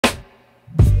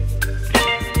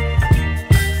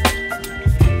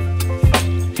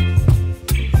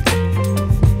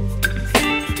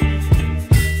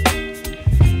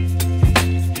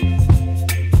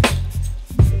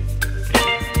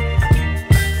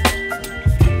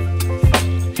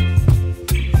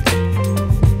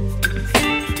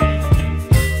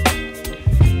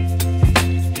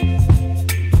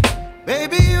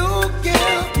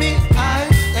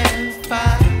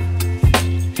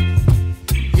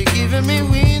giving me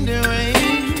wind and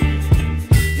rain.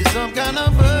 You're some kind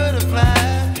of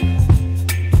butterfly.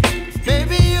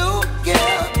 Baby, you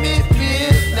give me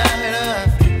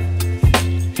midnight.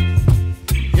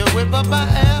 You whip up my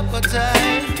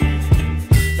appetite.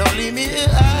 Don't leave me here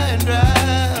high and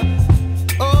dry.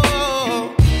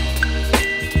 Oh,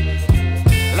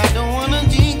 well, I don't wanna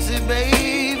jinx it,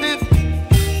 baby,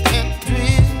 and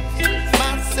twist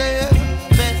myself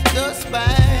at the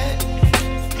spine.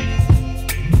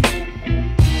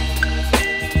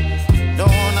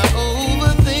 Don't wanna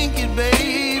overthink it,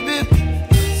 baby.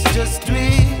 It's just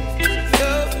twist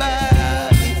your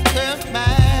body and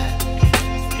mine.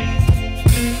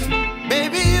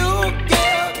 Baby, you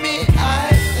give me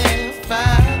ice and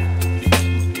fire.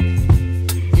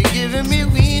 You're giving me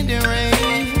wind and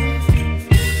rain.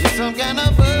 You're some kind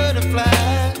of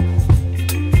butterfly.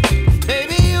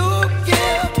 Baby, you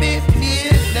give me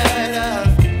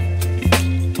midnight.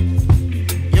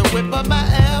 You whip up my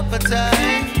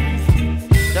appetite.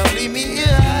 Don't leave me here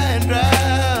high and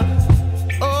dry.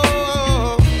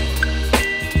 Oh,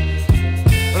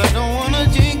 but I don't wanna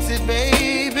jinx it,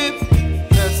 baby.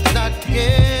 Let's not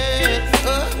get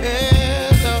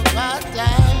ahead of my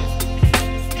time.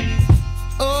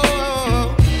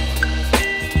 Oh,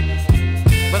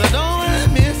 but I don't wanna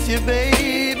miss you,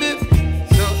 baby.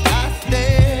 So I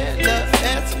stand up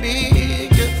and speak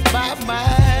just my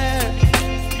mind.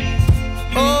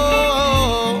 Oh.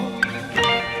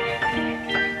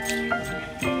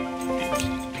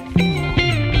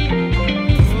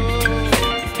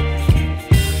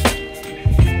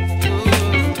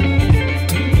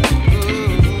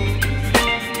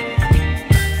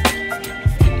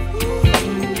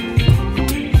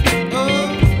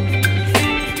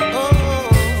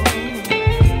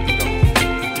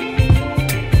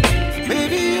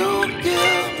 Baby, you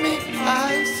give me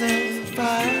ice and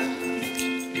fire.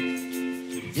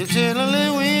 You're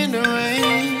chilling wind and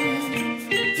rain.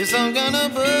 You're some kind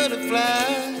of butterfly.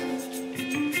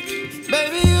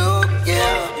 Baby, you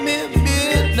give me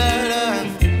midnight.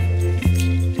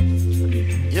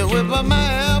 You whip up my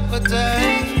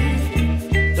appetite.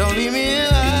 Don't leave me here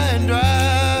high and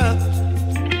dry.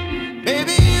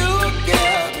 Baby, you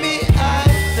give me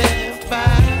ice and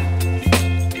fire.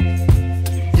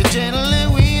 You're channeling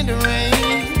wind and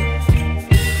rain.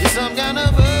 You're some kind of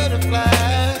butterfly.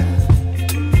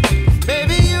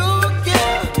 Baby, you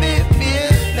give me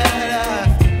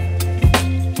midnight.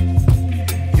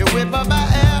 You whip up my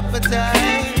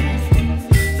appetite.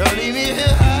 Don't leave me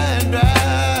here high and dry.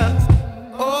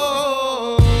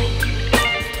 Oh,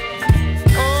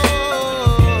 oh,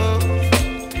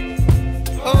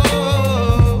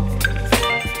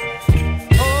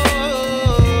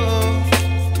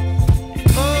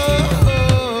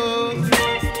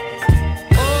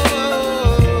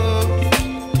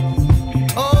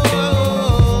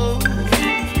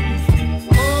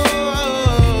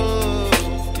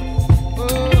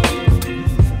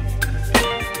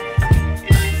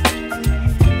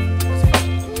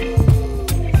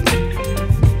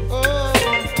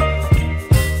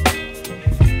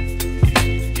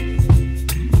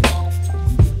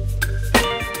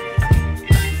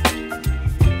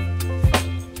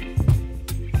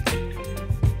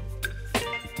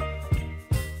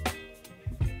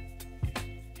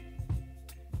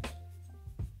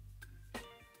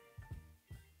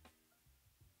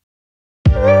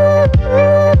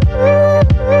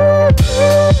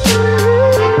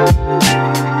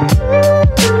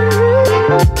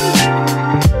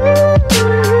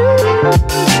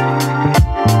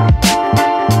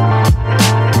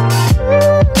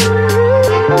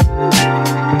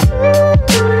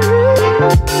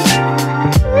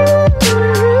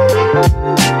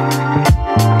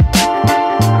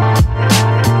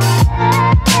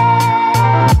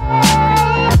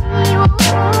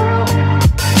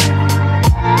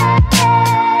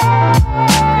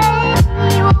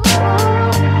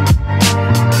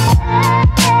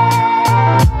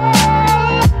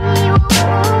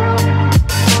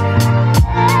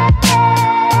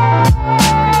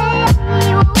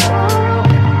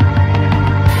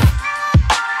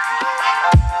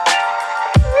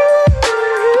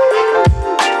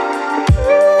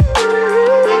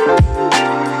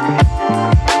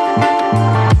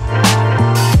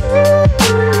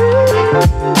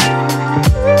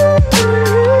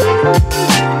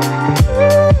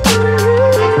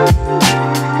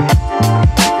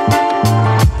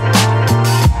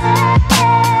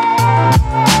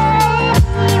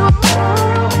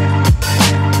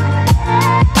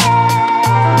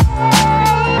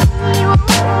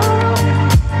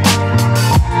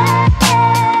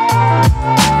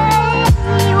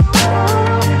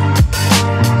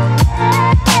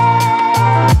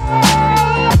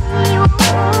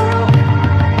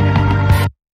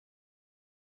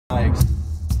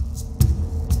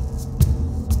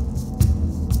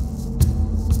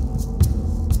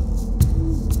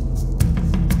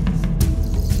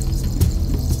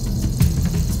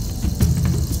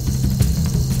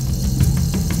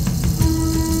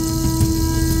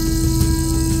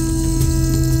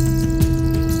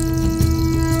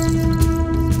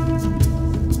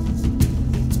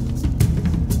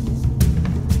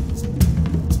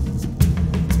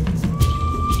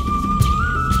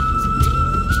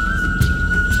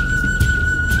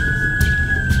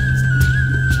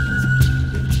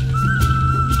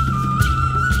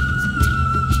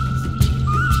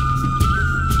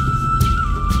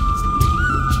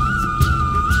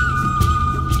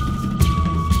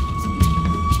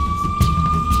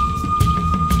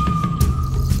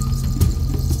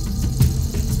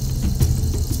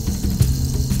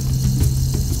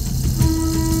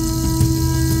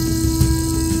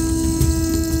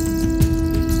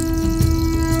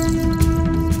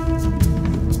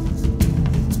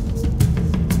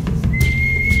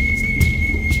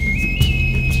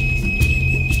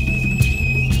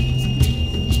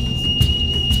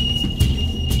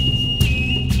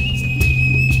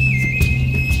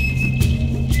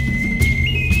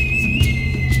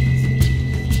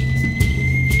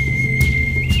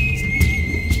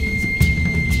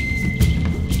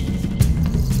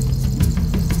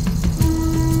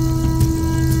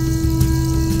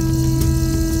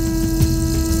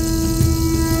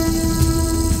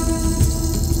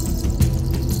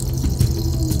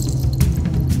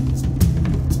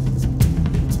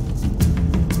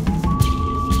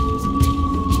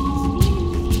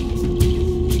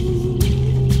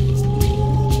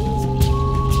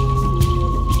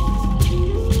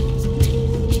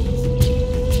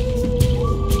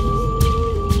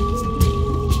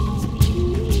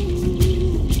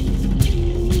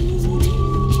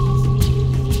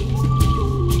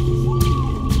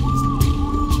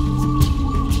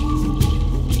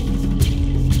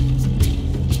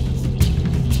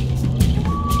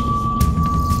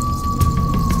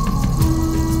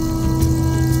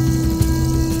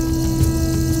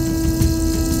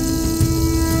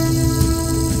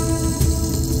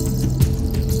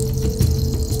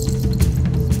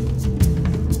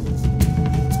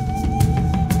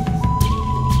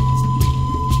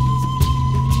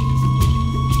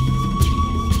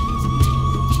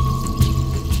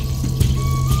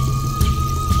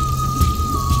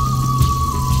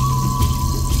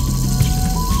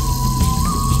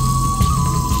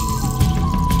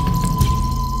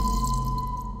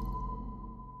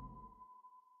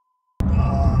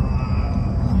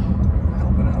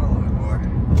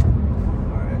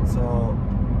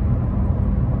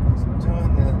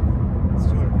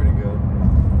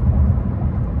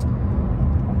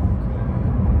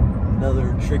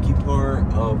 another tricky part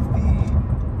of the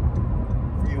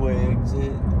freeway exit.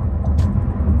 It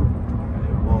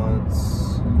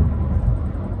wants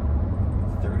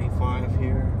 35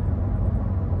 here.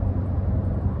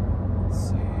 Let's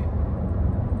see.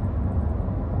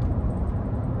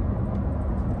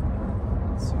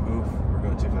 Oof, we're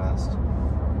going too fast.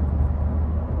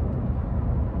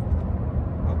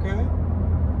 Okay.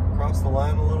 Crossed the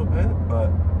line a little bit,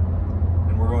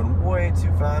 and we're going way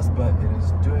too fast, but it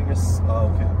is doing us, oh,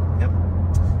 okay, yep.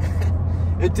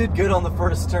 It did good on the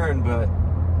first turn, but,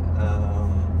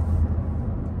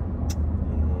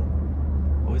 you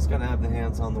know, always gotta have the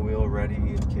hands on the wheel ready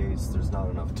in case there's not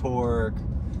enough torque,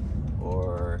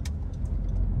 or,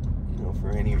 you know, for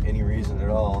any reason at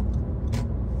all.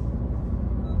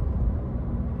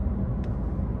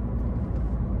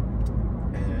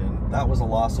 And that was a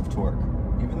loss of torque.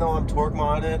 Even though I'm torque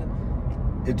modded,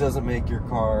 it doesn't make your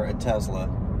car a Tesla.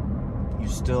 You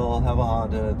still have a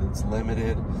Honda that's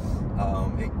limited.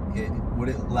 What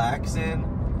it lacks in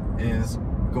is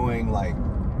going like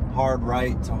hard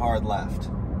right to hard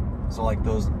left. So like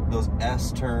those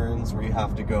S turns where you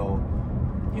have to go,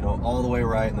 you know, all the way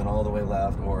right and then all the way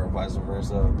left, or vice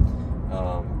versa.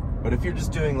 But if you're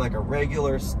just doing like a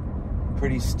regular,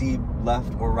 pretty steep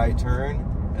left or right turn,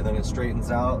 and then it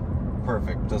straightens out,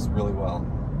 perfect, does really well.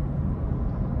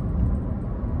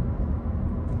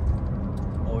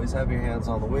 Always have your hands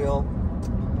on the wheel,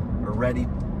 or ready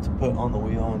to put on the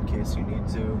wheel in case you need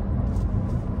to,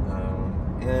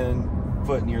 and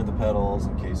foot near the pedals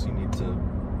in case you need to,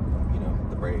 you know, hit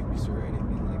the brakes or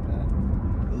anything like that.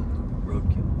 Ooh,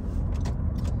 roadkill.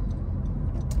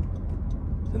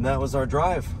 And that was our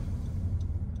drive.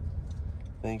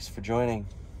 Thanks for joining.